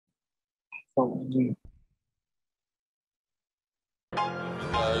from me.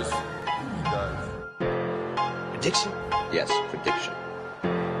 Guys. Prediction? Yes, prediction.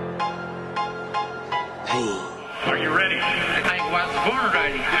 Pain. Are you ready? I think I was born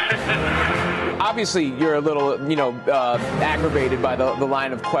ready. Obviously, you're a little, aggravated by the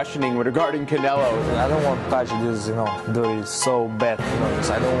line of questioning regarding Canelo. I don't want to touch this, dirty, so bad.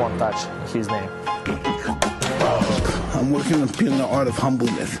 I don't want to touch his name. I'm working on feeling the art of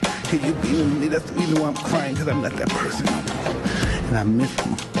humbleness. Hey, you being me, that's the reason why I'm crying, because I'm not that person no more. And I miss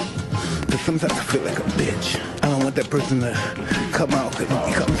him. Because sometimes I feel like a bitch. I don't want that person to come out, because when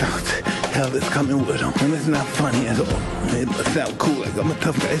he comes out, hell is coming with him. And it's not funny at all. It sounds cool, like I'm a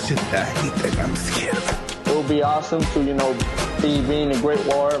tough guy. It's just I hate that I'm scared. It would be awesome to, be being a great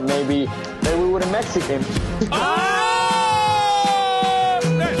warrior. Maybe with a Mexican.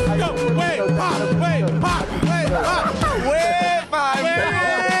 Let's go. Wait, pop.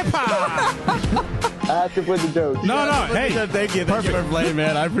 I have to put the joke. No. Hey, thank you for playing,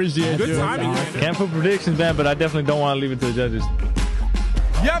 man. I appreciate it. Good timing. Can't put predictions, man, but I definitely don't want to leave it to the judges.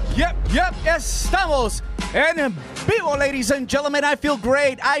 Yep. Estamos en vivo, ladies and gentlemen. I feel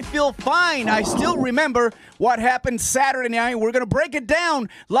great. I feel fine. I still remember what happened Saturday night. We're going to break it down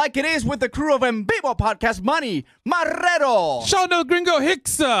like it is with the crew of EnVivo podcast. Manny Marrero. Show no gringo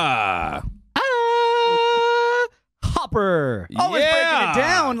Hicksa. Hopper. Always breaking it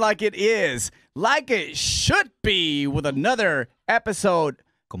down like it is. Like it should be with another episode.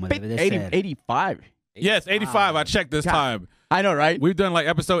 85. Yes, 85. I checked this time. I know, right? We've done like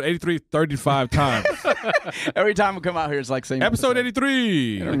episode 83 35 times. Every time we come out here, it's like saying episode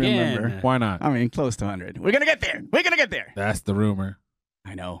 83. I don't remember. Why not? I mean, close to 100. We're going to get there. That's the rumor.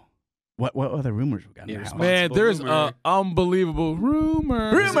 I know. What other rumors we got in the house? Man, there's an unbelievable rumor.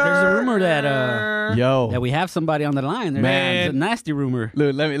 There's a rumor that we have somebody on the line. Man, it's a nasty rumor.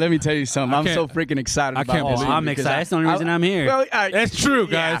 Luke, let me tell you something. I'm so freaking excited about this. I'm excited. That's the only reason I'm here. Well, it's true,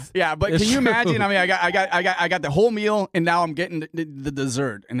 guys. Yeah, but can you imagine? I mean, I got the whole meal, and now I'm getting the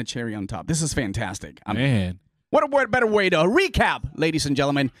dessert and the cherry on top. This is fantastic. Man, what a better way to recap, ladies and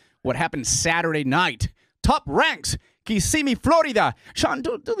gentlemen, what happened Saturday night. Top ranks. Kissimmee, Florida. Sean,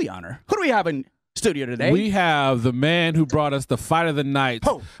 do the honor. Who do we have in studio today? We have the man who brought us the fight of the night,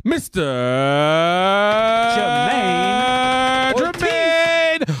 Mr. Jamaine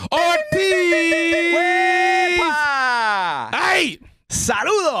Ortiz. Hey!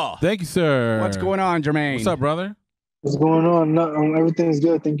 Saludo! Thank you, sir. What's going on, Jamaine? What's up, brother? What's going on? Everything's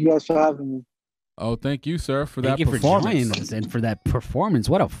good. Thank you guys for having me. Oh, thank you, sir, for that performance. Thank you for joining us and for that performance.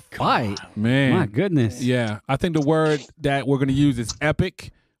 What a fight. Man. My goodness. Yeah. I think the word that we're going to use is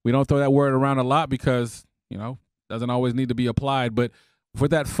epic. We don't throw that word around a lot because, doesn't always need to be applied. But for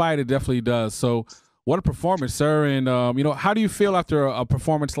that fight, it definitely does. So what a performance, sir. And, how do you feel after a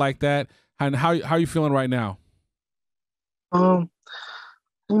performance like that? And how are you feeling right now? It's all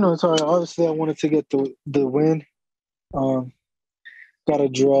right. Obviously, I wanted to get the win. Got a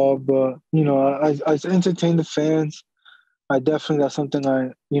draw, but I entertain the fans. That's something I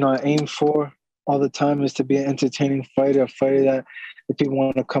aim for all the time, is to be an entertaining fighter, a fighter that the people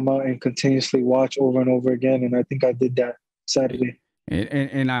want to come out and continuously watch over and over again. And I think I did that Saturday.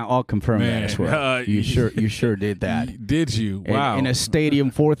 And I'll confirm that as well. You sure did that. Did you? Wow. In a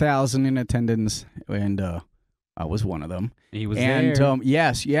stadium, 4,000 in attendance, and I was one of them. He was there.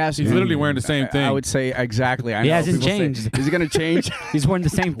 Yes. He's literally wearing the same thing. I would say exactly. He hasn't changed. Is he going to change? He's wearing the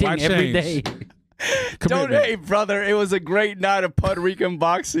same thing every day. Hey, brother, it was a great night of Puerto Rican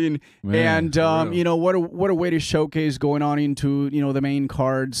boxing. Man, and, what a way to showcase going on into, the main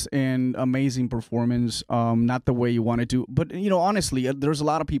cards, and amazing performance. Not the way you want to do. But, honestly, there's a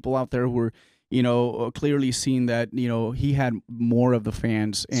lot of people out there who are, clearly seen that, he had more of the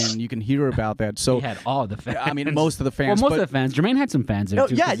fans, and you can hear about that. So he had all the fans. I mean, most of the fans. Well, most of the fans. Jamaine had some fans there,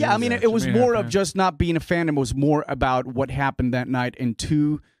 too. Yeah. I mean, it was more of just not being a fan. It was more about what happened that night, and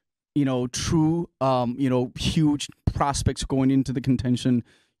true, huge prospects going into the contention,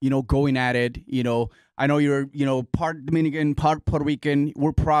 going at it. I know you're, part Dominican, part Puerto Rican.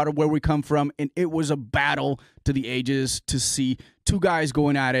 We're proud of where we come from. And it was a battle to the ages to see two guys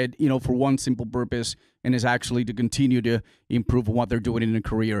going at it, for one simple purpose, and is actually to continue to improve on what they're doing in a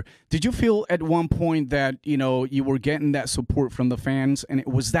career. Did you feel at one point that, you were getting that support from the fans, and it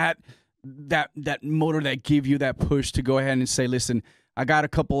was that motor that gave you that push to go ahead and say, listen, I got a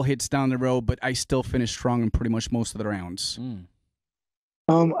couple hits down the road, but I still finished strong in pretty much most of the rounds?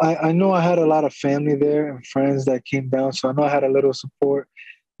 I know I had a lot of family there and friends that came down, so I know I had a little support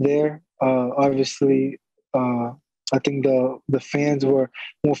there. Obviously, I think the fans were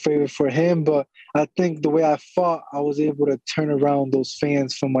more favored for him, but I think the way I fought, I was able to turn around those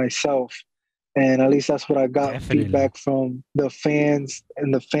fans for myself. And at least that's what I got Definitely. feedback from the fans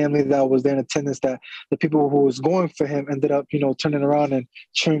and the family that was there in attendance, that the people who was going for him ended up, turning around and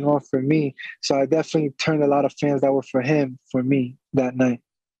cheering on for me. So I definitely turned a lot of fans that were for him for me that night.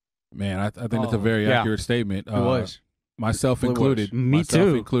 Man, I think that's a very accurate statement. It was. Myself included. Me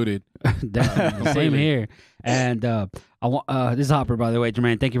too. Included. Same here. And I want this is Hopper, by the way,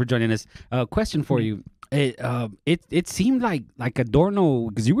 Jamaine. Thank you for joining us. Question for you. It seemed like Adorno,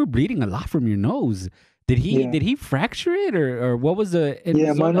 because you were bleeding a lot from your nose. Did he fracture it or what was the end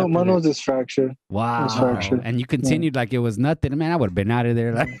result my after nose that? is fractured. Wow. It's fractured. And you continued like it was nothing. Man, I would have been out of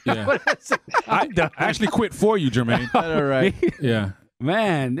there. Like, I actually quit for you, Jermaine. All right. Yeah.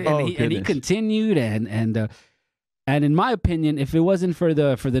 Man, and he continued and in my opinion, if it wasn't for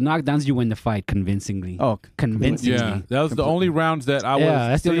the knockdowns, you win the fight convincingly. Oh, convincingly. Yeah, that was the only rounds that I was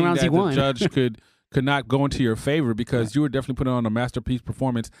that's the only seeing rounds that he the won. judge could not go into your favor, because you were definitely putting on a masterpiece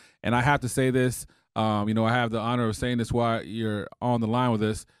performance. And I have to say this, I have the honor of saying this while you're on the line with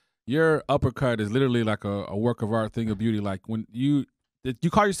us. Your uppercut is literally like a work of art, thing of beauty. Like when you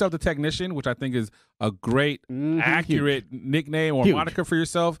call yourself the technician, which I think is a great, accurate nickname or moniker for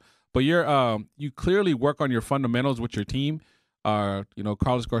yourself. But you clearly work on your fundamentals with your team,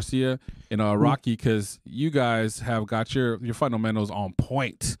 Carlos Garcia and Rocky, because you guys have got your fundamentals on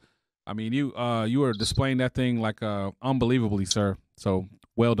point. I mean, you were displaying that thing like unbelievably, sir. So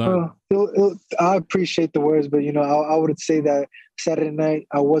well done. I appreciate the words, but I would say that Saturday night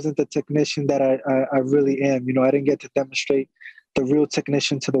I wasn't the technician that I really am. I didn't get to demonstrate the real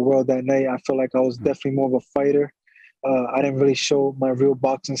technician to the world that night. I feel like I was definitely more of a fighter. I didn't really show my real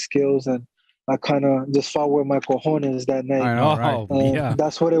boxing skills, and I kind of just fought with my cojones that night. I know, right?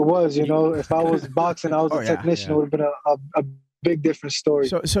 That's what it was. If I was boxing, I was a technician. It would have been a big different story.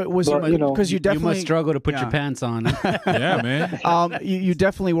 So it was, because you definitely must struggle to put your pants on. Yeah, man. You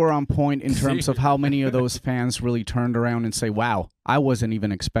definitely were on point in terms of how many of those fans really turned around and say, "Wow, I wasn't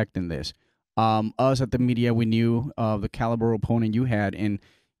even expecting this." Us at the media, we knew the caliber opponent you had, and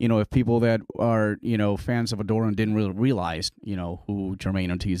if people that are fans of Adorno didn't really realize who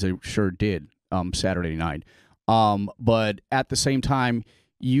Jamaine Ortiz sure did Saturday night, but at the same time,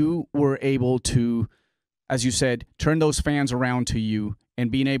 you were able to, as you said, turn those fans around to you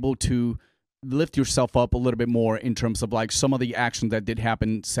and being able to lift yourself up a little bit more in terms of like some of the action that did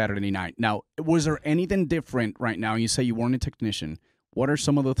happen Saturday night. Now, was there anything different right now? You say you weren't a technician. What are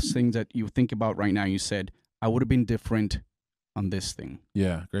some of those things that you think about right now? You said, I would have been different on this thing.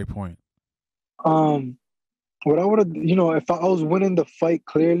 Yeah, great point. What I would have, if I was winning the fight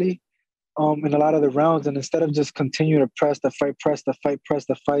clearly, in a lot of the rounds, and instead of just continue to press the fight,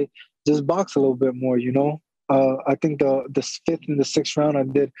 just box a little bit more, I think the fifth and the sixth round, I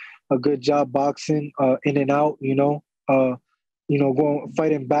did a good job boxing, in and out, going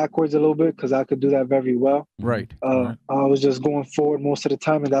fighting backwards a little bit, because I could do that very well. Right. I was just going forward most of the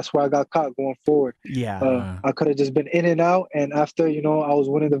time, and that's where I got caught, going forward. Yeah. I could have just been in and out, and after, I was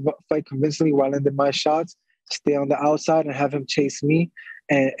winning the fight convincingly while ending my shots, stay on the outside and have him chase me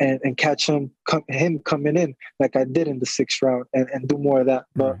and catch him coming in like I did in the sixth round, and do more of that.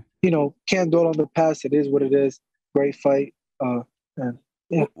 But, can't dwell on the past. It is what it is. Great fight.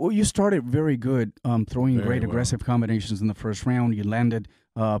 Yeah. Well, you started very good, throwing Very great well. aggressive combinations in the first round. You landed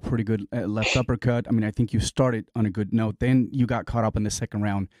pretty good left uppercut. I mean, I think you started on a good note. Then you got caught up in the second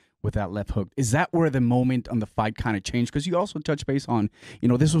round with that left hook. Is that where the moment on the fight kind of changed? Because you also touched base on,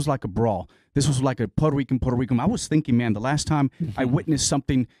 this was like a brawl. This was like a Puerto Rican. I was thinking, man, the last time I witnessed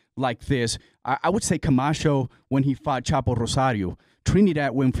something like this, I would say Camacho when he fought Chapo Rosario.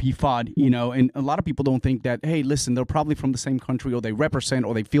 Trinidad when he fought, and a lot of people don't think that, hey, listen, they're probably from the same country, or they represent,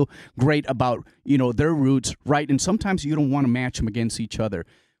 or they feel great about, their roots, right? And sometimes you don't want to match them against each other.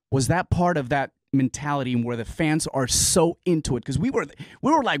 Was that part of that mentality where the fans are so into it? Because we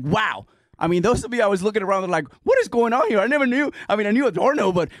were like, wow. I mean, those of me, I was looking around and like, what is going on here? I never knew. I mean, I knew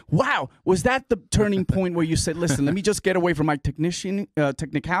Adorno, but wow. Was that the turning point where you said, listen, let me just get away from my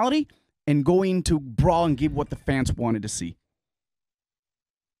technicality and go into brawl and give what the fans wanted to see?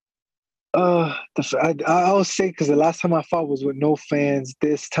 I'll say, because the last time I fought was with no fans.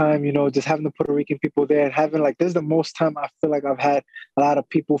 This time, just having the Puerto Rican people there and having this is the most time I feel like I've had a lot of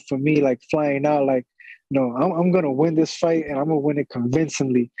people for me, like flying out, like, I'm gonna win this fight and I'm gonna win it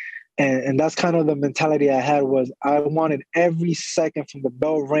convincingly. And that's kind of the mentality I had, was I wanted every second from the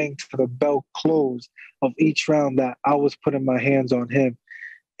bell ring to the bell close of each round that I was putting my hands on him.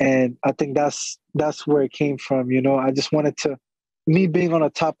 And I think that's where it came from. I just wanted to, me being on a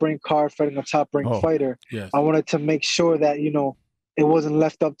top-ranked card, fighting a top-ranked fighter, yes. I wanted to make sure that, it wasn't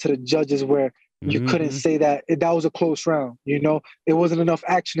left up to the judges where you couldn't say that that was a close round. You know, it wasn't enough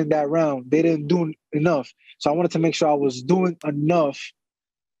action in that round. They didn't do enough. So I wanted to make sure I was doing enough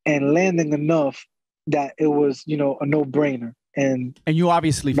and landing enough that it was, you know, a no-brainer. And you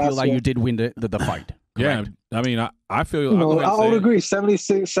obviously feel like you did win the fight. Yeah, I mean, I feel. You know, I would agree.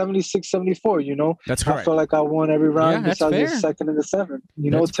 76, 74. You know, that's correct. I feel like I won every round besides the second and the seventh.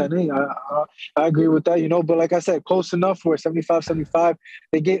 You know, 10-8. I agree with that. You know, but like I said, close enough where 75.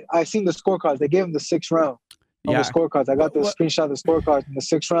 I seen the scorecards. They gave him the 6th round. On the scorecards, I got the screenshot of the scorecards. In the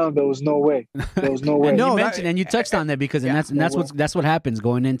 6th round, there was no way. There was no way. And you mentioned and you touched on that because that's what happens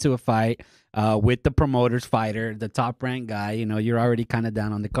going into a fight with the promoter's fighter, the top ranked guy. You know, you're already kind of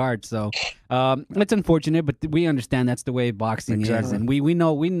down on the card, so it's unfortunate, but we understand that's the way boxing is, and we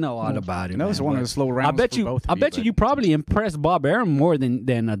know all about it. That was one of the slow rounds. I bet you probably impressed Bob Arum more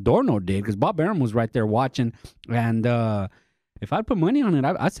than Adorno did, because Bob Arum was right there watching, and if I'd put money on it,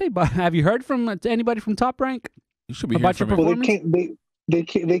 I'd say. Have you heard from anybody from Top Rank? You should be about your performance.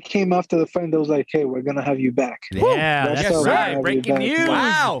 They came after the fight and they was like, "Hey, we're gonna have you back." Yeah, that's right. Breaking news.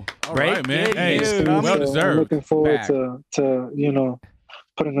 Wow. All right, man. Hey, well deserved. I'm looking forward to you know,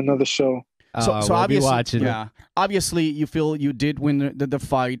 putting another show. So we'll obviously, watching obviously, you feel you did win the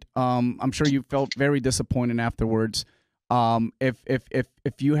fight. I'm sure you felt very disappointed afterwards.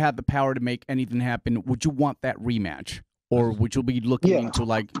 If you had the power to make anything happen, would you want that rematch? Or would you be looking into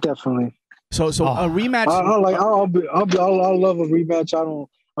like definitely? So a rematch. I'll love a rematch.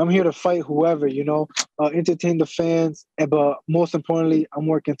 I'm here to fight whoever, you know, entertain the fans, but most importantly, I'm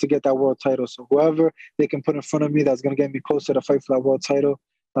working to get that world title. So whoever they can put in front of me that's gonna get me closer to fight for that world title,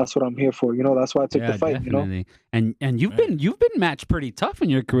 that's what I'm here for. You know, that's why I took the fight. Definitely. You know, and you've been matched pretty tough in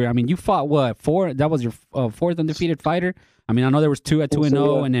your career. I mean, you fought what 4? That was your 4th undefeated fighter. I mean, I know there was 2 at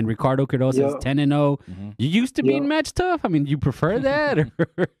 2-0, and then Ricardo Cardoso's 10-0. You used to be match tough. I mean, you prefer that?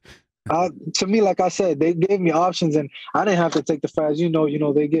 Or? To me, like I said, they gave me options, and I didn't have to take the fight. You know,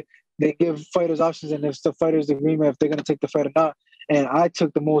 they give fighters options, and if the fighters agree if they're gonna take the fight or not. And I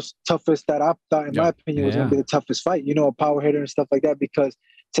took the toughest that I thought, in my opinion, was gonna be the toughest fight. You know, a power hitter and stuff like that. Because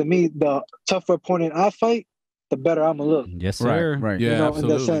to me, the tougher opponent I fight, the better I'm gonna look. Yes, sir. Right. You know,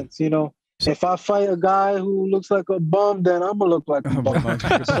 absolutely. in that sense, you know. If I fight a guy who looks like a bum, then I'm gonna look like a bum.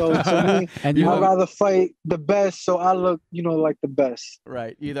 So to me, I'd rather fight the best, so I look, you know, like the best.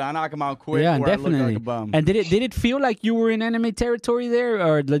 Right. Either I knock him out quick, or definitely. I look like a bum. And did it feel like you were in enemy territory there,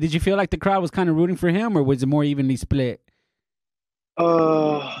 or did you feel like the crowd was kind of rooting for him, or was it more evenly split?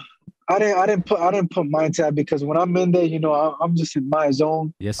 I didn't put mine to that, because when I'm in there, you know, I'm just in my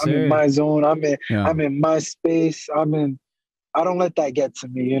zone. Yes, sir. I'm in my zone. I'm in my space. I don't let that get to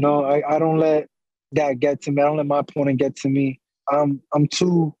me, you know. I don't let that get to me. I don't let my opponent get to me. I'm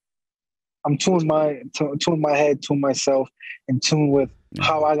too in my head, to myself, and tune with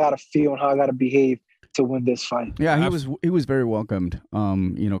how I gotta feel and how I gotta behave to win this fight. Yeah, he was very welcomed.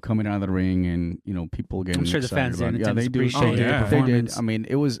 You know, coming out of the ring, and you know, people getting. I'm sure the fans did. Yeah, they do. They did. I mean,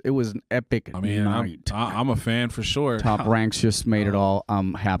 it was an epic night. I'm a fan for sure. Top Ranks just made it all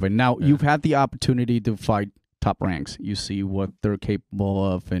happen. Now you've had the opportunity to fight Top Ranks. You see what they're capable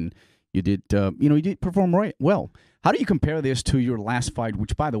of, and you did perform well. How do you compare this to your last fight,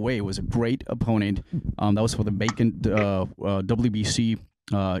 which, by the way, was a great opponent? That was for the vacant WBC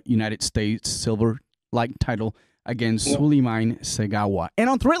United States silver light title against Suleiman Segawa, and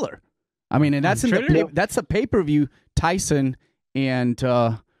on Thriller. I mean, and that's that's a pay-per-view. Tyson and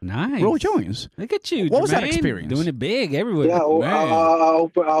nice. Roy Jones. Look at you. What was that experience? Doing it big everywhere. Yeah,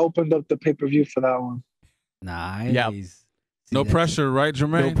 I opened up the pay-per-view for that one. Nice. Yeah. No pressure, right,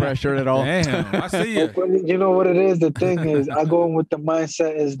 Jamaine? No pressure at all. Damn, I see you. You know what it is? The thing is, I go in with the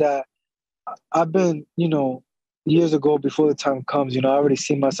mindset is that I've been, you know, years ago, before the time comes, you know, I already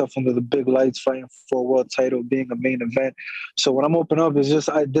see myself under the big lights fighting for a world title, being a main event. So when I'm open up, it's just,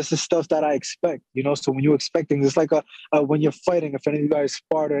 this is stuff that I expect, you know? So when you're expecting, it's like when you're fighting, if any of you guys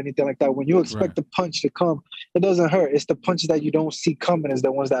sparred or anything like that, when you expect the punch to come, it doesn't hurt. It's the punches that you don't see coming is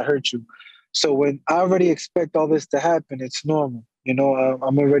the ones that hurt you. So when I already expect all this to happen, it's normal. You know,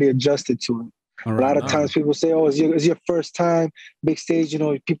 I'm already adjusted to it. A lot of times people say, oh, it's your first time, big stage, you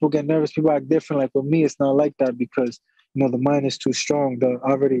know, people get nervous, people act different. Like with me, it's not like that because, you know, the mind is too strong.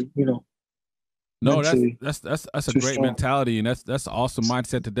 Already, you know. No, that's a great mentality, and that's an awesome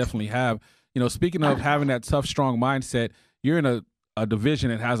mindset to definitely have. You know, speaking of having that tough, strong mindset, you're in a division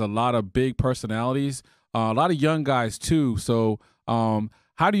that has a lot of big personalities, a lot of young guys too. So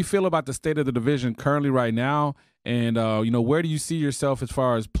how do you feel about the state of the division currently right now? And, you know, where do you see yourself as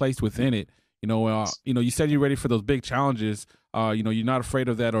far as placed within it? You know, you said you're ready for those big challenges. You know, you're not afraid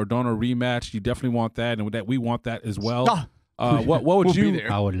of that Adorno rematch. You definitely want that, and that we want that as well. What would you?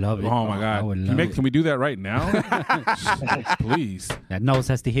 I would love it. Oh my God! I would love it. Can we do that right now? Please. That nose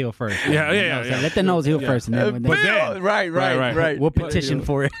has to heal first. Yeah. Let the nose heal first, and then, Right. we'll petition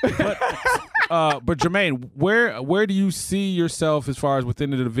for it. But Jamaine, where do you see yourself as far as within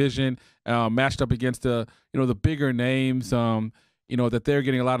the division, matched up against the bigger names, that they're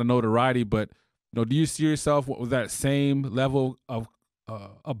getting a lot of notoriety, but do you see yourself with that same level of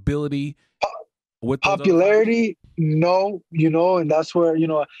ability with popularity? No, and that's where,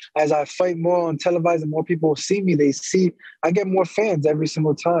 as I fight more on televised and more people see me, I get more fans every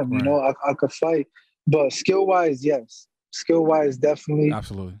single time. Right. I could fight, but skill-wise, yes. Skill-wise, definitely.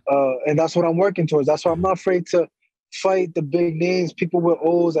 Absolutely. And that's what I'm working towards. That's why I'm not afraid to fight the big names, people with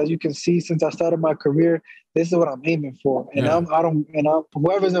O's. As you can see, since I started my career, this is what I'm aiming for. And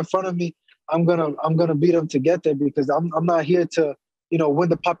whoever's in front of me, I'm gonna beat them to get there, because I'm not here to win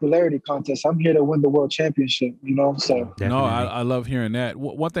the popularity contest. I'm here to win the world championship. So Definitely. No, I love hearing that.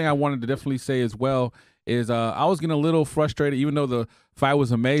 One thing I wanted to definitely say as well is I was getting a little frustrated, even though the fight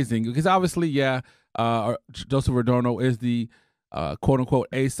was amazing, because obviously, Joseph Adorno is the quote unquote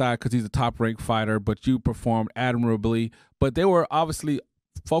A side because he's a top ranked fighter, but you performed admirably. But they were obviously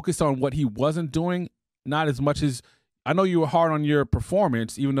focused on what he wasn't doing, not as much as I know you were hard on your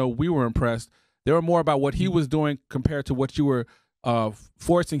performance, even though we were impressed. They were more about what he was doing compared to what you were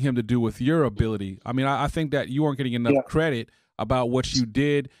forcing him to do with your ability. I mean, I think that you weren't getting enough credit about what you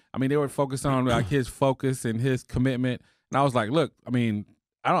did. I mean, they were focused on like his focus and his commitment. And I was like, look, I mean,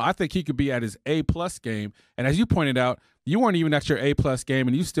 I think he could be at his A+ game. And as you pointed out, you weren't even at your A+ game,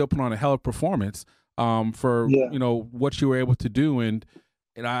 and you still put on a hell of a performance for what you were able to do. And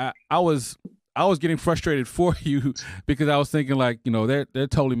I was getting frustrated for you because I was thinking like, they're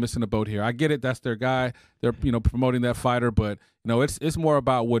totally missing the boat here. I get it, that's their guy. They're promoting that fighter, but it's more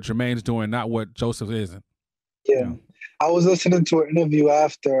about what Jermaine's doing, not what Joseph isn't. Yeah. I was listening to an interview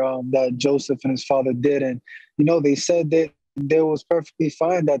after that Joseph and his father did, and they said that they was perfectly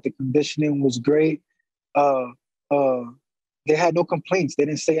fine, that the conditioning was great. They had no complaints. They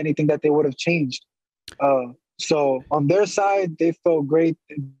didn't say anything that they would have changed. So on their side, they felt great.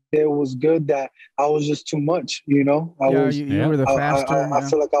 It was good, that I was just too much, you were the faster. I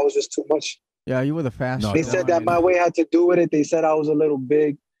feel like I was just too much. Yeah, you were the faster. They said that my way had to do with it. They said I was a little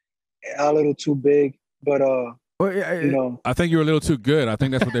big, a little too big, but I think you were a little too good. I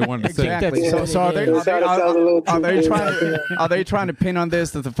think that's what they wanted to say. Exactly. So are they trying to pin on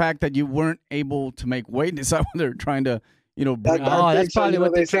this that the fact that you weren't able to make weight? Is that what they're trying to bring? That's probably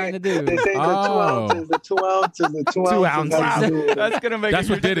what they're trying to do. They say the 2 ounces. That's gonna make that's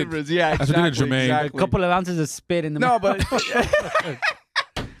what did it. Yeah, that's what did it, Jermaine. A Exactly. couple of ounces of spit in the mouth. but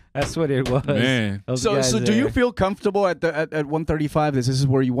that's what it was. Man. So do you feel comfortable at 135? This is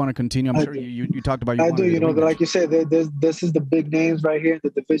where you want to continue. I'm sure you talked about. I do. Like you said, this is the big names right here in the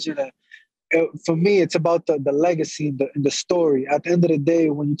division. And for me, it's about the legacy, the story. At the end of the day,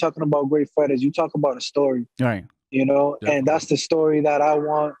 when you're talking about great fighters, you talk about a story. Right. Definitely. And that's the story that I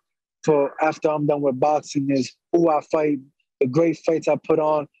want for after I'm done with boxing, is who I fight, the great fights I put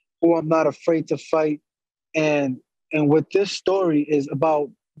on, who I'm not afraid to fight. And with this story is about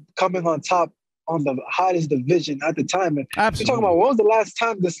coming on top on the hottest division at the time. And absolutely. You're talking about, when was the last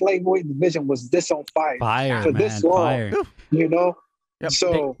time this lightweight division was this on fire for this long? Fire. Yep.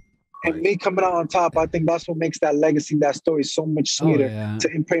 So, and me coming out on top, I think that's what makes that legacy, that story so much sweeter to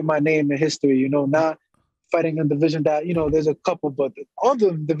imprint my name in history, not fighting a division that, there's a couple, but all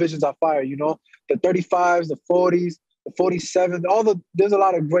the divisions are fire, the 35s, the 40s, the 47, there's a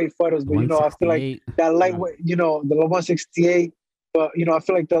lot of great fighters, but, I feel like that lightweight, the 168, but, I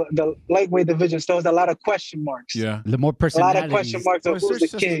feel like the lightweight division still has a lot of question marks. Yeah. The more personalities. A lot of question marks of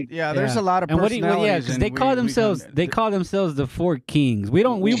who's the king. There's a lot of personalities. Because they call themselves the Four Kings. We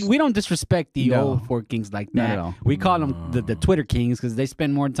don't disrespect the old Four Kings like that. No. We call them the Twitter Kings because they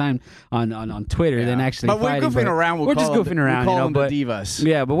spend more time on Twitter than actually fighting. We're goofing around. We're just goofing around. We call them the divas.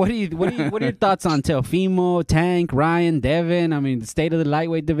 Yeah, but what are your thoughts on Teofimo, Tank, Ryan, Devin? I mean, the state of the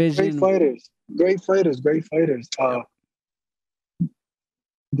lightweight division. Great fighters.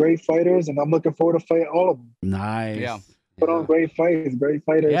 Great fighters, and I'm looking forward to fight all of them. Nice. Yeah. Put on great fighters.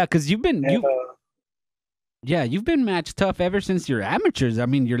 Yeah, because you've been matched tough ever since your amateurs. I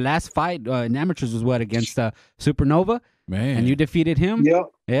mean, your last fight in amateurs was against Supernova, man, and you defeated him. Yeah.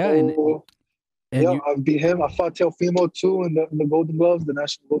 I beat him. I fought Teofimo too in the Golden Gloves, the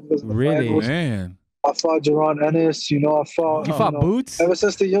National Golden Gloves. Really, man. I fought Jaron Ennis, You fought Boots? Ever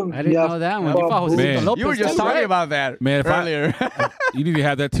since the young. I didn't know that one. You fought Jose Lopez. You were just talking about that, man, earlier. You need to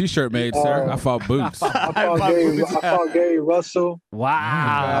have that T-shirt made, sir. I fought Boots. I fought Gary Russell.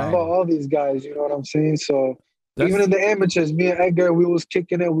 Wow. I fought all these guys, you know what I'm saying? So, Even in the amateurs, me and Edgar, we was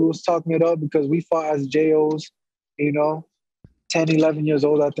kicking it. We was talking it up because we fought as JOs, 10, 11 years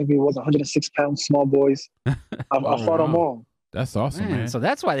old. I think we was 106 pounds, small boys. I fought them all. That's awesome, man. So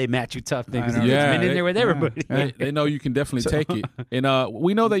that's why they match you tough, because you've Yeah, been in there with everybody. They know you can definitely take it. And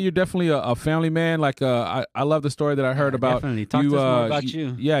we know that you're definitely a family man. Like I love the story that I heard about. Definitely. Talk to us more about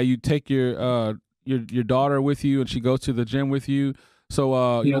you. Yeah, you take your daughter with you, and she goes to the gym with you. So,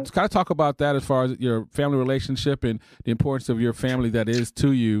 kind of talk about that as far as your family relationship and the importance of your family that is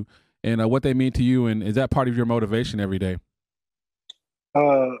to you, and what they mean to you, and is that part of your motivation every day?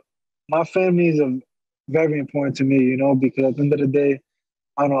 My family is very important to me, because at the end of the day,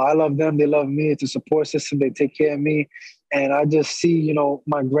 I know I love them, they love me. It's a support system. They take care of me, and I just see,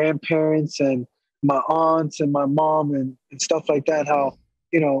 my grandparents and my aunts and my mom and stuff like that. How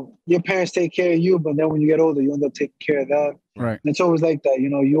your parents take care of you, but then when you get older, you end up taking care of them. Right. And it's always like that.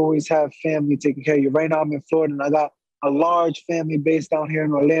 You always have family taking care of you. Right now, I'm in Florida, and I got a large family base down here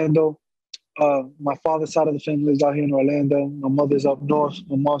in Orlando. My father's side of the family lives out here in Orlando. My mother's up north.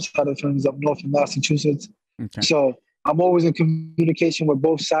 My mom's side of the family is up north in Massachusetts. Okay. So I'm always in communication with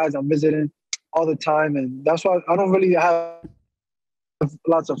both sides. I'm visiting all the time, and that's why I don't really have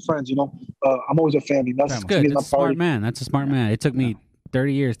lots of friends. I'm always a family. That's good. That's a smart man. That's a smart man. It took me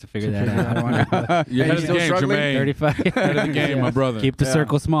 30 years to figure that out. You're ahead of the game, Jamaine. 35. Ahead of the game, my brother. Keep the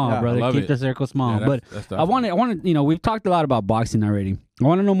circle small, brother. Keep the circle small. But I want to, we've talked a lot about boxing already. I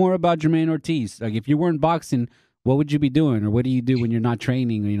want to know more about Jamaine Ortiz. Like, if you weren't boxing, what would you be doing, or what do you do when you're not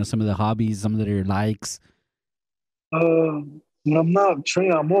training? Or, some of the hobbies, some of your likes. When I'm not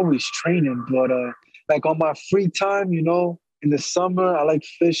training, I'm always training. But like on my free time, in the summer, I like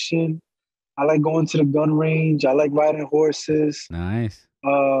fishing. I like going to the gun range. I like riding horses. Nice.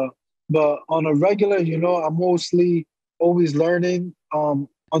 But on a regular, I'm mostly always learning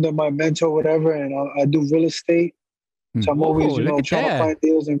under my mentor, whatever, and I do real estate. So I'm always, trying to find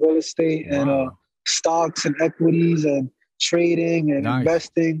deals in real estate and stocks and equities and trading and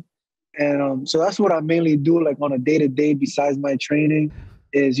investing. And so that's what I mainly do, like on a day-to-day besides my training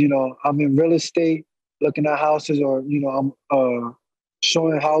is, I'm in real estate, looking at houses, or, I'm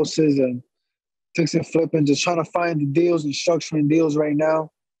showing houses and fixing, flipping, just trying to find the deals and structuring deals right now,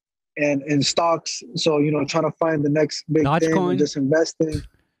 and in stocks. So, trying to find the next big thing and just investing.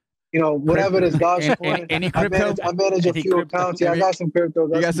 Whatever it is, Dogecoin. Any crypto? I manage a few accounts. Yeah, I got some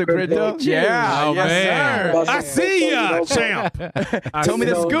crypto. You got some crypto? Yeah. Oh, man. Sir. I see ya, champ. Tell me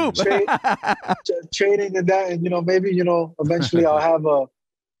the scoop. Trading and that, and maybe eventually I'll have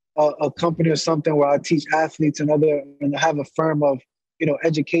a company or something where I teach athletes and have a firm of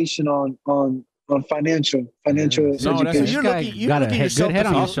education on financial education. So you're looking yourself head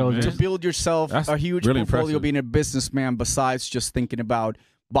on your shoulders to build yourself a huge really portfolio, impressive. being a businessman besides just thinking about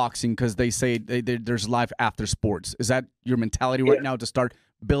boxing, because they say there's life after sports. Is that your mentality right now, to start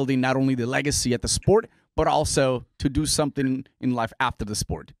building not only the legacy at the sport, but also to do something in life after the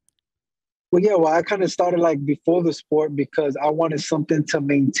sport? Well, I kind of started like before the sport because I wanted something to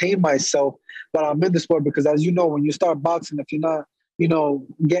maintain myself, but I'm in the sport because, as you know, when you start boxing, if you're not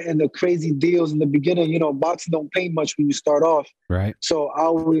getting the crazy deals in the beginning, boxing don't pay much when you start off. Right. So I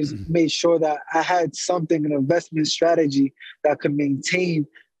always made sure that I had something, an investment strategy that could maintain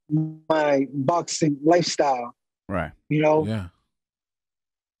my boxing lifestyle. Right. Yeah.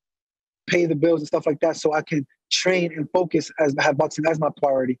 Pay the bills and stuff like that, so I can train and focus as have boxing as my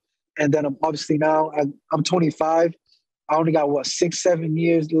priority. And then obviously now I'm 25. I only got 6-7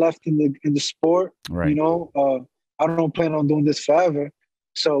 years left in the sport. Right. I don't plan on doing this forever.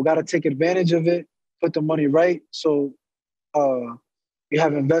 So got to take advantage of it, put the money right. So you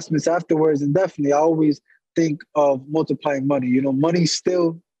have investments afterwards. And definitely I always think of multiplying money. Money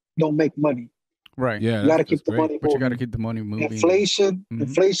still don't make money. Right. Yeah. You got to keep the money moving. But you got to keep the money moving.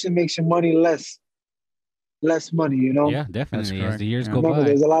 Inflation makes your money less money, Yeah, definitely. As the years go by.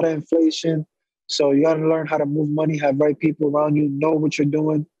 There's a lot of inflation. So you got to learn how to move money, have right people around you, know what you're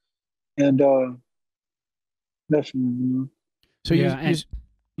doing. And definitely. So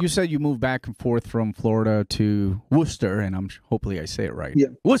you said you moved back and forth from Florida to Worcester, and hopefully I say it right. Yeah.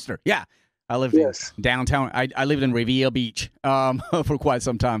 Worcester. Yeah. I lived in downtown. I lived in Revere Beach for quite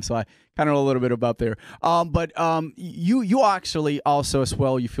some time, so I kind of know a little bit about there. But you actually also as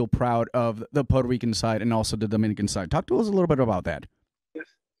well, you feel proud of the Puerto Rican side and also the Dominican side. Talk to us a little bit about that.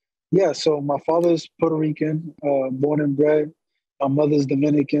 Yeah, so my father's Puerto Rican, born and bred. My mother's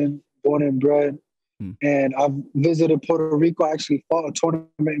Dominican, born and bred. And I've visited Puerto Rico. I actually fought a tournament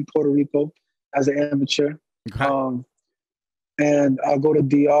in Puerto Rico as an amateur. Okay. And I go to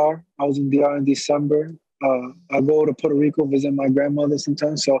DR. I was in DR in December. I go to Puerto Rico, visit my grandmother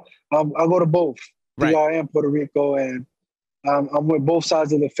sometimes. So I go to both. DR and Puerto Rico, and I'm with both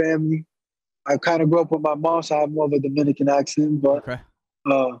sides of the family. I kind of grew up with my mom, so I have more of a Dominican accent, but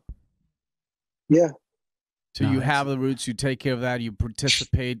yeah. So you have the roots, you take care of that, you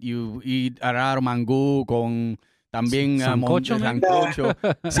participate, you eat araro mangú con también sancocho, sancocho,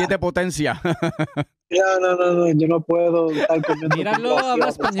 siete potencia. Ya, no, yo no puedo estar comiendo. Míralo, habla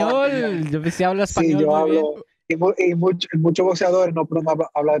español. Yo sí habla español. Sí, yo muy bien. hablo. Y muchos boxeadores no pueden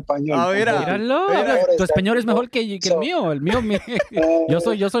hablar español. Ah, Míralo, tu español es mejor que el mío. El mío,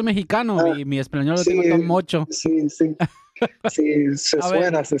 yo soy mexicano y mi español lo tengo tan mocho. Sí. Sí, se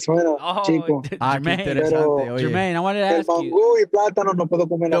suena, chico. Qué interesante. Jermaine, I wanted to ask you. El mangú y plátano no puedo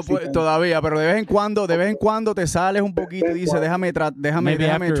comer así. Todavía, pero de vez en cuando te sales un poquito y dices, déjame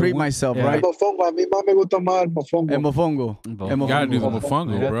treat myself, right? El mofongo, a mí más me gusta más el mofongo. El mofongo. You gotta do the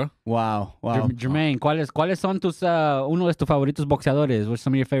mofongo, bro. Wow. Jermaine, ¿cuáles son uno de tus favoritos boxeadores? What's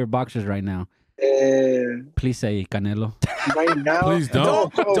some of your favorite boxers right now? Please say Canelo. Right now, please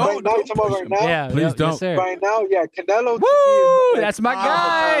don't. Right now. Yeah, please don't. Yes, sir. Right now, yeah, Canelo. Woo! That's my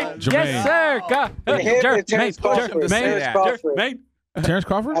guy. Jermaine. Yes, sir. Terrence Crawford. Terrence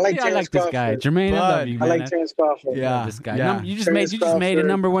Crawford? I like this guy. Jermaine, I love you, man. I like Terrence Crawford. Yeah, this guy. You just made a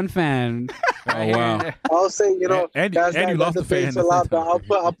 #1 fan. Oh wow. I'll say, and you lost the fan a lot, but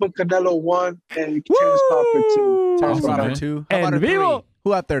I'll put Canelo 1 and Terrence Crawford 2. Terrence Crawford 2. How about a 3?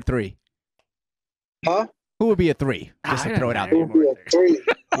 Who out there 3? Huh? Who would be a 3? Just to throw it out there. Who would be a 3?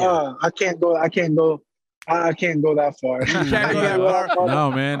 I can't go that far. You can't go that far.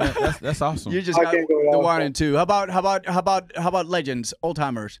 No, man, that's awesome. You just got the 1 and 2. How about legends, old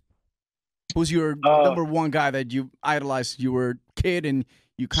timers? Who's your number 1 guy that you idolized? You were a kid and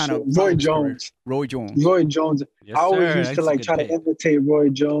you kind of Roy Jones. Roy Jones. Yes, I always used to try to imitate Roy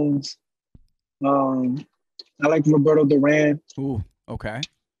Jones. I like Roberto Duran. Ooh, okay.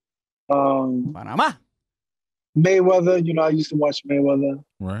 Panama. Mayweather, I used to watch Mayweather.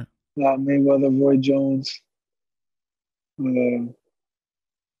 Right. Mayweather, Roy Jones. Wow.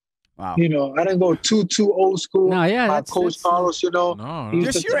 I didn't go too old school. No, yeah, Coach Carlos, No, he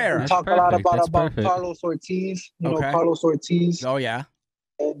used your era. talk a lot about Carlos Ortiz. Carlos Ortiz. Oh yeah.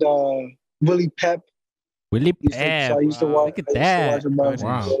 And Willie Pep. Willie Pep. I used to watch. Look at that.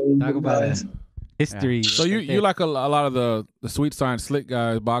 Wow. Talk about it. History. Yeah. So you like a lot of the sweet sign slick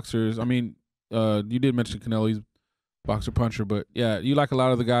guys, boxers. I mean, you did mention Canelo, he's boxer puncher, but yeah, you like a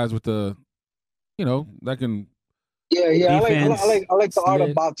lot of the guys with the, that can. Yeah. Defense, I like the art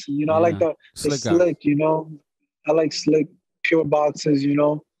of boxing. I like the slick. I like slick, pure boxers.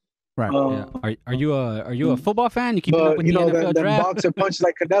 Right. Are you a football fan? You keep up with the NFL the draft? boxer punches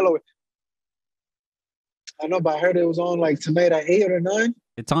like Canelo. I know, but I heard it was on tonight at 8 or 9.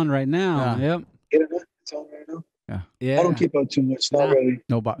 It's on right now. Yeah. Yep. 8 or 9. It's on right now. Yeah. I don't keep up too much. Not really.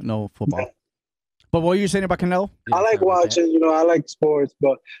 No football. But what were you saying about Canelo? I like watching, I like sports,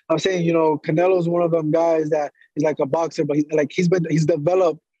 but I'm saying, Canelo's one of them guys that is like a boxer, but he's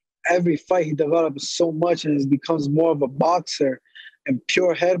developed every fight. He developed so much and he becomes more of a boxer and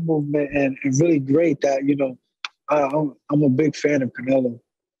pure head movement and really great that, I'm a big fan of Canelo.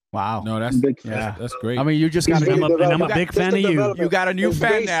 Wow. No, that's big fan. Yeah, that's great. I mean, you just got I'm a big fan of you. You got a new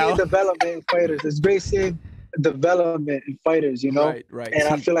fan now. Development in fighters. It's great seeing development in fighters, Right. And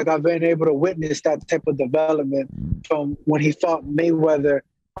I feel like I've been able to witness that type of development from when he fought Mayweather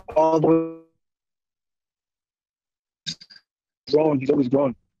all the way growing. He's always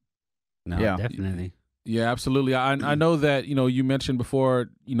growing. No, Yeah. definitely. Yeah, absolutely. I know that, you mentioned before,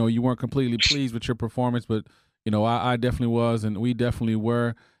 you weren't completely pleased with your performance, but, I definitely was, and we definitely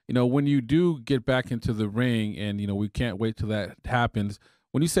were. When you do get back into the ring and, we can't wait till that happens,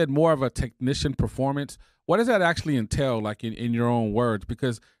 when you said more of a technician performance, what does that actually entail, like in your own words?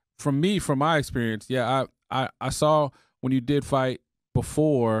 Because from my experience, yeah, I saw when you did fight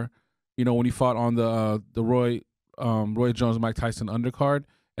before, when you fought on the Roy Jones, Mike Tyson undercard,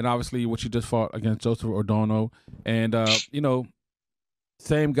 and obviously what you just fought against Joseph Adorno, and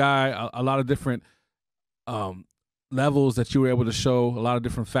same guy, a lot of different levels that you were able to show, a lot of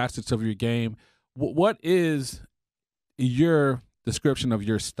different facets of your game. What is your description of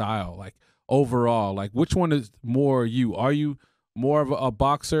your style, like overall? Like, which one is more you? Are you more of a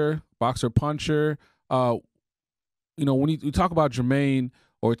boxer puncher? When you talk about Jamaine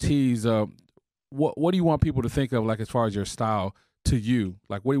Ortiz, what do you want people to think of, like, as far as your style to you?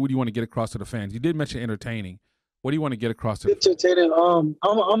 Like, what do you want to get across to the fans? You did mention entertaining. What do you want to get across to the fans? Entertaining.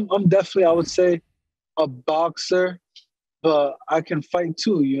 I'm definitely, I would say, a boxer, but I can fight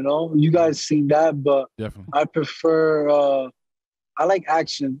too. You guys seen that, but Definitely. I prefer. I like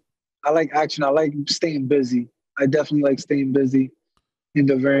action. I like staying busy. I definitely like staying busy in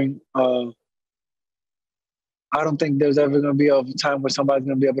the ring. I don't think there's ever going to be a time where somebody's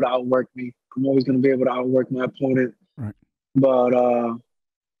going to be able to outwork me. I'm always going to be able to outwork my opponent. Right. But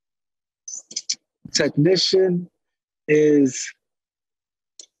technician is,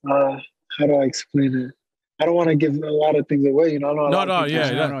 how do I explain it? I don't want to give a lot of things away, you know.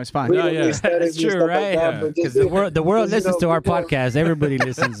 No, it's fine. That's true, right? Because the world listens to our podcast. Everybody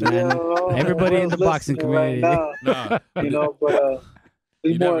listens, man. Everybody in the boxing community. Right you know, but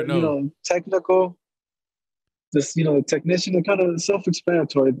be more, technical. Just, the technician, they're kind of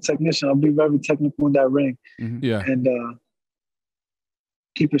self-explanatory. The technician, I'll be very technical in that ring. Yeah. And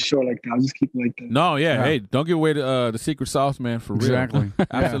keep it short like that. I'll just keep it like that. No, yeah. Hey, don't give away the secret sauce, man, for real. Exactly.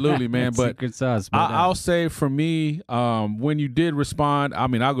 Absolutely, man. But secret sauce. I'll say for me, when you did respond, I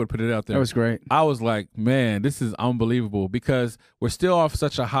mean, I'll go put it out there. That was great. I was like, man, this is unbelievable because we're still off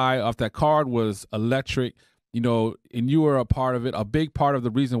such a high. Off that card was electric, and you were a part of it, a big part of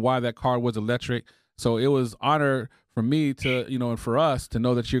the reason why that card was electric. So it was honor for me to, and for us to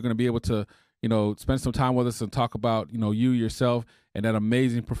know that you're going to be able to, spend some time with us and talk about, you yourself and that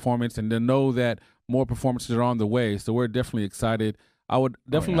amazing performance, and then know that more performances are on the way. So we're definitely excited. I would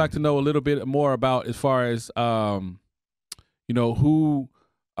definitely like to know a little bit more about as far as, who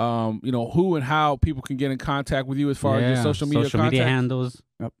and how people can get in contact with you as far as your social media handles.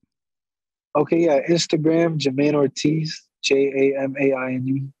 Yep. Okay, yeah, Instagram, Jamaine Ortiz,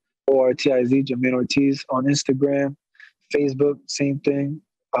 Jamaine Ortiz, Jamaine Ortiz on Instagram. Facebook, same thing.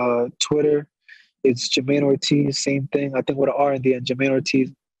 Twitter, it's Jamaine Ortiz, same thing. I think with an R in the end, Jamaine Ortiz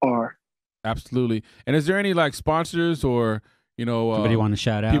R. Absolutely. And is there any sponsors or somebody want to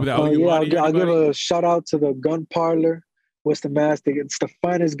shout out? People that I'll give a shout out to the Gun Parlor. What's the mask? It's the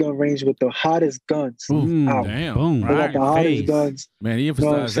finest gun range with the hottest guns. Out. Damn. Boom. They got the hottest guns. Man, he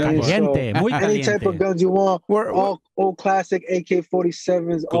emphasized that part. Caliente, muy caliente. Any type of guns you want. All classic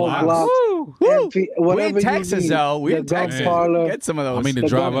AK-47s, all Glocks. MP, whatever we in Texas, though. We in Texas. Get some of those. I mean, to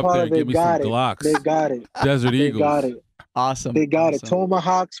drive up there and give me some Glocks. They got it. Desert Eagles. They got it. Awesome. They got it.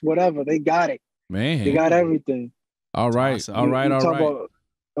 Tomahawks, whatever. They got it. Man. They got everything. All right. Awesome. All right.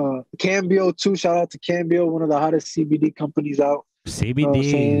 Cambio, too. Shout out to Cambio, one of the hottest CBD companies out.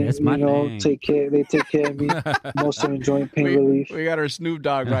 CBD, that's my thing. They take care of me. Most are enjoying pain relief. We got our Snoop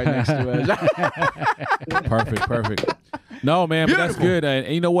Dogg right next to us. Perfect. No, man, but that's good.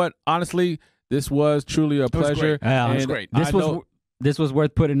 And you know what? Honestly, this was truly a pleasure. It was great. This was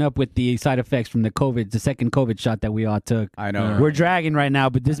worth putting up with the side effects from the second COVID shot that we all took. I know. We're dragging right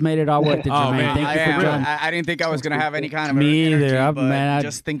now, but this made it all worth it, Jamaine. Man. Thank you for joining. I didn't think I was going to have any kind of Me energy, either. but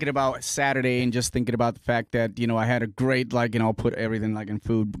just thinking about Saturday and just thinking about the fact that, I had a great, put everything in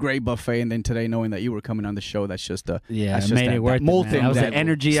food, great buffet, and then today knowing that you were coming on the show, that's just it made it worth it, man. That was the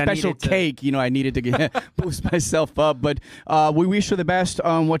energy special cake, I needed to boost myself up. But we wish you the best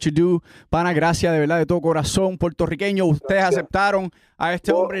on what you do. Pana, gracias de verdad, de todo corazón. Puertorriqueño, ustedes aceptaron a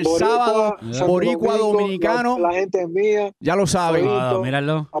este hombre el sábado, boricua dominicano. La gente mía. Ya lo saben.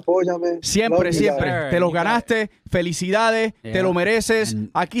 Míralo. Apóyame. Siempre. Te los ganaste. Felicidades. Te lo mereces.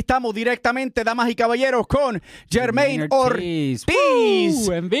 Aquí estamos directamente, damas y caballeros, con Jamaine Ortiz.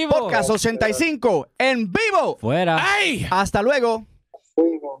 En vivo. Podcast 85. En vivo. Fuera. ¡Ay! Hasta luego.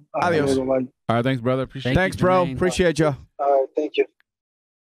 Adiós. All right, thanks, brother. Thanks, bro. Appreciate you. All right, thank you.